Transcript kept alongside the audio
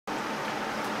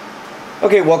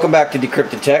Okay, welcome back to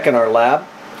DecryptedTech in our lab.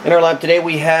 In our lab today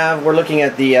we're looking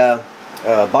at the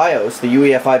BIOS, the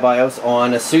UEFI BIOS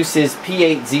on Asus's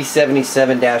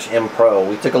P8Z77-M Pro.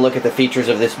 We took a look at the features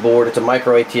of this board. It's a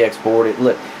micro ATX board.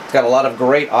 It's got a lot of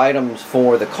great items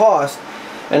for the cost,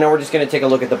 and now we're just going to take a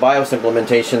look at the BIOS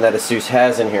implementation that Asus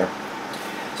has in here.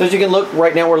 So as you can look,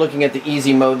 right now we're looking at the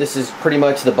easy mode. This is pretty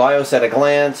much the BIOS at a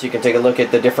glance. You can take a look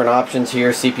at the different options here,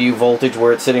 CPU voltage,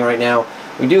 where it's sitting right now.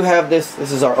 We do have this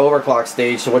is our overclock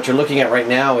stage, so what you're looking at right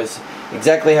now is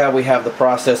exactly how we have the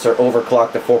processor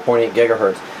overclocked to 4.8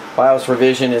 gigahertz. BIOS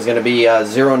revision is going to be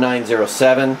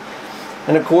 0907.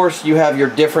 And of course you have your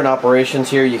different operations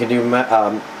here. You can do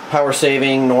power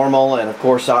saving, normal, and of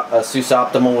course Asus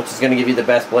Optimal, which is going to give you the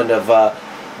best blend of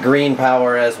green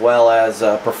power as well as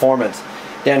performance.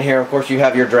 Down here, of course, you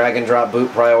have your drag and drop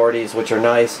boot priorities, which are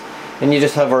nice, and you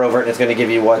just hover over it and it's going to give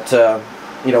you what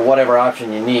whatever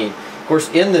option you need. Of course,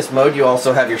 in this mode you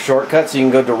also have your shortcuts, so you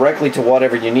can go directly to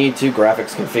whatever you need to.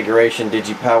 Graphics configuration,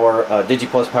 Digi+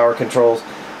 power controls,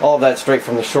 all of that straight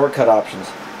from the shortcut options.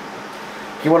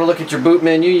 If you want to look at your boot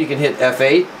menu, you can hit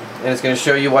F8 and it's going to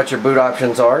show you what your boot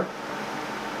options are.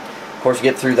 Of course, you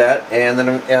get through that, and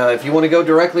then if you want to go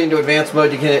directly into advanced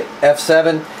mode, you can hit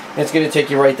F7. It's going to take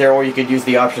you right there, or you could use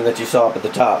the option that you saw up at the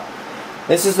top.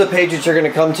 This is the page that you're going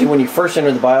to come to when you first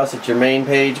enter the BIOS. It's your main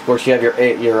page. Of course, you have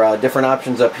your different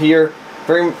options up here.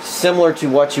 Very similar to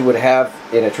what you would have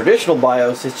in a traditional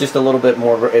BIOS. It's just a little bit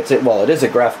more. It is a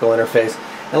graphical interface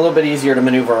and a little bit easier to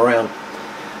maneuver around.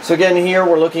 So again, here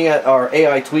we're looking at our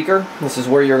AI tweaker. This is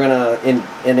where you're going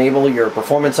to enable your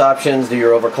performance options, do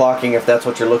your overclocking if that's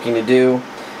what you're looking to do.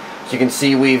 As you can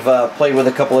see, we've played with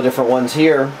a couple of different ones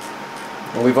here.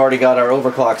 And we've already got our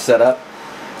overclock set up.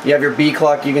 You have your B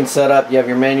clock you can set up. You have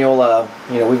your manual,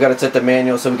 we've got it set to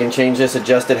manual, so we can change this,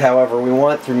 adjust it however we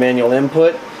want through manual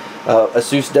input.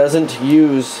 Asus doesn't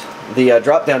use the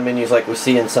drop-down menus like we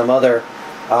see in some other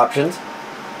options.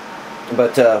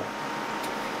 But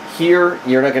here,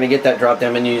 you're not going to get that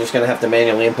drop-down menu. You're just going to have to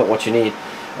manually input what you need.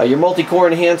 Your multi-core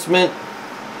enhancement.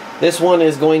 This one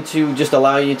is going to just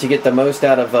allow you to get the most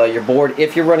out of your board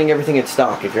if you're running everything at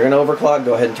stock. If you're going to overclock,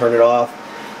 go ahead and turn it off.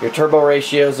 Your turbo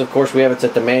ratios, of course, we have it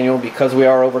set to manual because we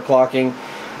are overclocking.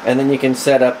 And then you can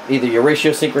set up either your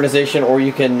ratio synchronization, or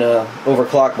you can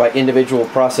overclock by individual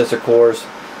processor cores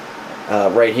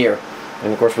right here.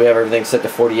 And of course, we have everything set to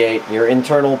 48. Your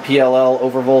internal PLL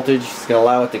overvoltage is going to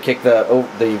allow it to kick the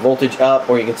voltage up,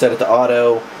 or you can set it to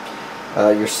auto.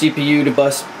 Your CPU to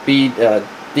bus speed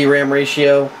DRAM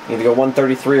ratio, either go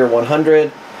 133 or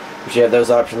 100, which you have those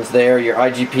options there. Your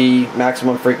IGP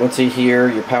maximum frequency here,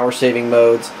 your power saving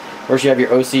modes. Of course, you have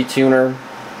your OC tuner,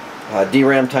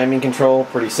 DRAM timing control,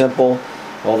 pretty simple.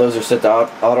 All those are set to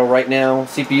auto right now.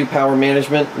 CPU power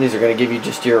management, these are going to give you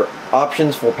just your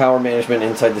options for power management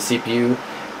inside the CPU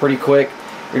pretty quick.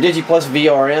 Your Digi+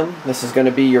 VRM, this is going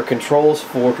to be your controls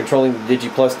for controlling the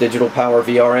Digi+ digital power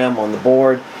VRM on the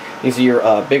board. These are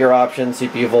your bigger options.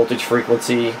 CPU voltage,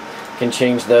 frequency, can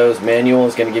change those. Manual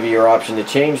is going to give you your option to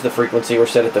change the frequency or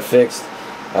set it to fixed.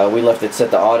 We left it set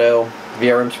to auto.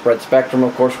 VRM spread spectrum,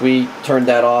 of course, we turned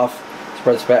that off.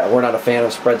 We're not a fan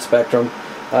of spread spectrum.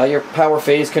 Your power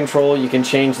phase control, you can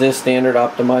change this: standard,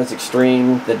 optimized,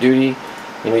 extreme, the duty.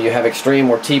 You have extreme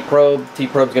or T-probe.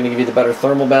 T-probe is going to give you the better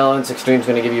thermal balance. Extreme is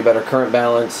going to give you better current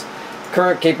balance.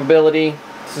 Current capability,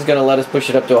 this is going to let us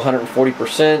push it up to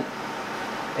 140%.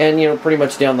 And pretty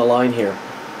much down the line here.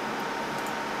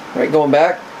 All right, going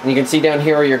back, you can see down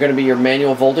here you're going to be your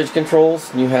manual voltage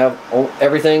controls. You have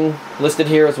everything listed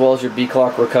here, as well as your B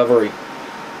clock recovery.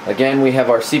 Again, we have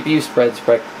our CPU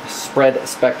spread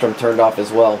spectrum turned off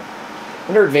as well.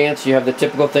 Under advanced, you have the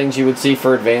typical things you would see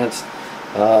for advanced.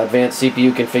 Advanced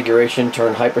CPU configuration,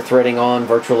 turn hyperthreading on,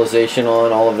 virtualization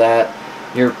on, all of that.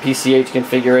 Your PCH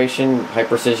configuration, high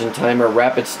precision timer,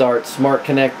 rapid start, smart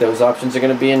connect, those options are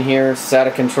going to be in here.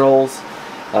 SATA controls.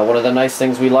 One of the nice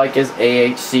things we like is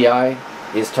AHCI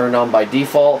is turned on by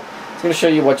default. It's going to show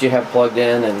you what you have plugged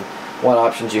in and what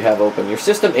options you have open. Your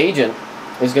system agent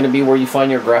is going to be where you find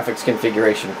your graphics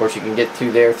configuration. Of course, you can get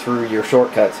to there through your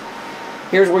shortcuts.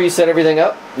 Here's where you set everything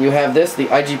up. You have this, the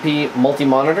IGP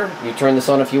multi-monitor. You turn this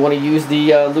on if you want to use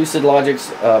the Lucid Logic's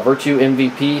Virtue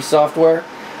MVP software.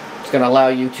 It's going to allow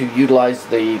you to utilize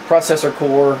the processor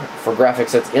core for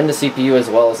graphics that's in the CPU, as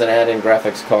well as an add-in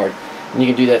graphics card. And you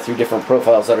can do that through different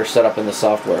profiles that are set up in the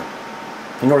software.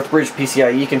 Northbridge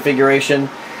PCIe configuration.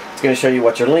 It's going to show you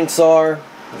what your links are.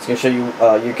 It's going to show you,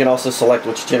 you can also select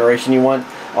which generation you want.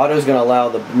 Auto is going to allow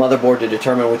the motherboard to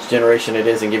determine which generation it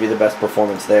is and give you the best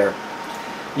performance there.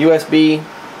 USB,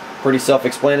 pretty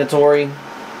self-explanatory.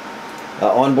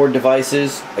 Onboard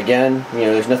devices, again,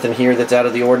 there's nothing here that's out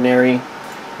of the ordinary.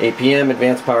 APM,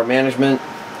 advanced power management,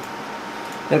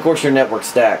 and of course your network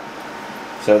stack.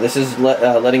 So this is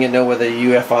letting it know whether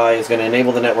UEFI is going to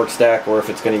enable the network stack or if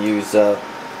it's going to use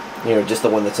just the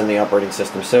one that's in the operating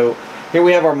system. So here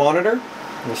we have our monitor,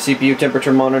 the CPU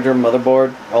temperature monitor,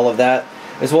 motherboard, all of that,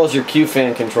 as well as your Q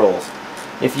fan controls.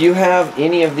 If you have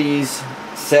any of these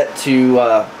set to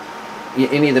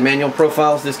any of the manual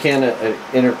profiles, this can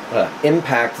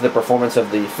impact the performance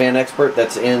of the fan expert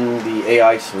that's in the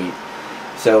AI suite.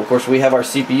 So of course we have our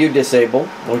CPU disabled.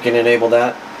 We can enable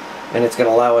that, and it's going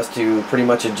to allow us to pretty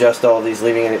much adjust all of these,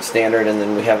 leaving it at standard, and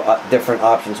then we have different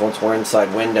options once we're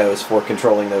inside Windows for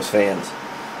controlling those fans.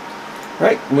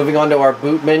 Alright, moving on to our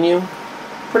boot menu.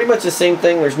 Pretty much the same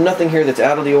thing. There's nothing here that's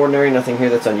out of the ordinary, nothing here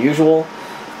that's unusual.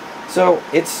 So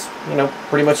it's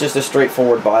pretty much just a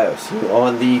straightforward BIOS.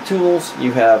 On the tools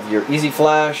you have your Easy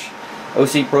Flash,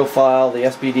 OC profile, the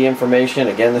SPD information.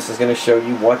 Again, this is going to show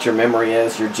you what your memory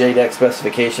is, your JDEC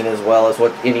specification, as well as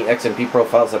what any XMP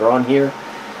profiles that are on here.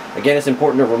 Again, it's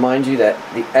important to remind you that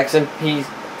the XMP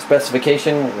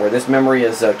specification, where this memory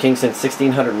is Kingston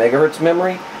 1600 megahertz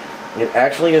memory, it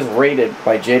actually is rated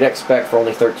by JDEC spec for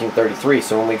only 1333.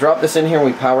 So when we drop this in here and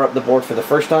we power up the board for the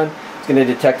first time, it's going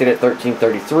to detect it at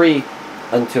 1333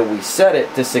 until we set it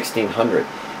to 1600.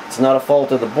 It's not a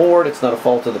fault of the board, it's not a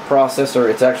fault of the processor,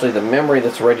 it's actually the memory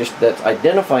that's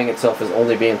identifying itself as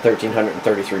only being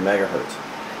 1333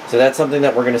 megahertz. So that's something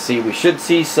that we're going to see. We should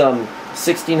see some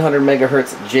 1600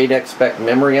 megahertz JDEC spec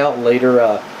memory out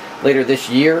later this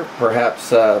year. Perhaps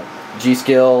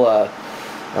G-Skill,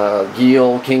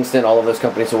 Giel, Kingston, all of those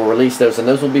companies will release those, and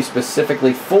those will be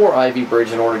specifically for Ivy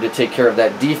Bridge in order to take care of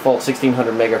that default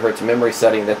 1600 megahertz memory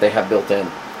setting that they have built in.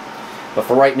 But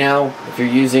for right now, if you're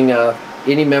using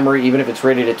any memory, even if it's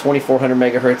rated at 2400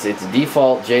 megahertz, its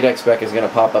default JDEC spec is going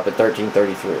to pop up at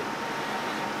 1333.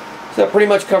 So that pretty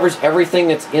much covers everything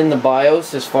that's in the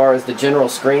BIOS as far as the general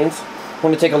screens. I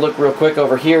want to take a look real quick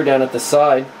over here down at the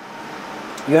side.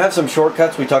 You have some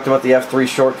shortcuts. We talked about the F3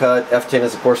 shortcut. F10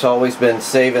 has of course always been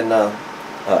save and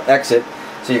exit,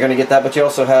 so you're going to get that. But you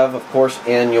also have, of course,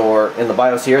 in the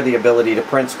BIOS here, the ability to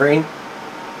print screen.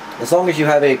 As long as you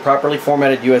have a properly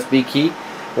formatted USB key,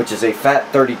 which is a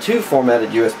FAT32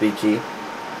 formatted USB key,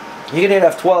 you can hit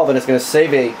F12 and it's going to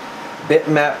save a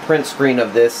bitmap print screen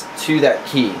of this to that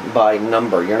key by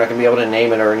number. You're not going to be able to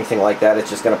name it or anything like that. It's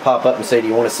just going to pop up and say, do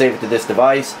you want to save it to this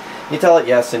device? You tell it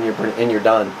yes, and you're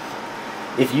done.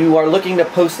 If you are looking to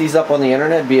post these up on the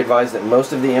internet, be advised that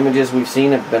most of the images we've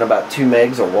seen have been about 2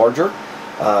 megs or larger.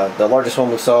 The largest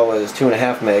one we saw was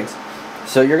 2.5 megs.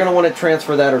 So you're going to want to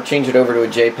transfer that or change it over to a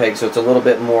JPEG so it's a little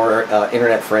bit more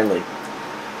internet friendly.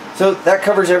 So that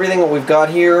covers everything that we've got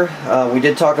here. We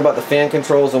did talk about the fan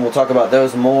controls, and we'll talk about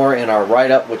those more in our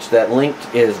write-up, which that link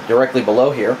is directly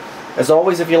below here. As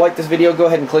always, if you like this video, go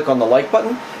ahead and click on the like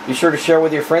button. Be sure to share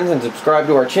with your friends and subscribe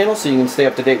to our channel so you can stay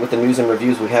up to date with the news and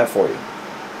reviews we have for you.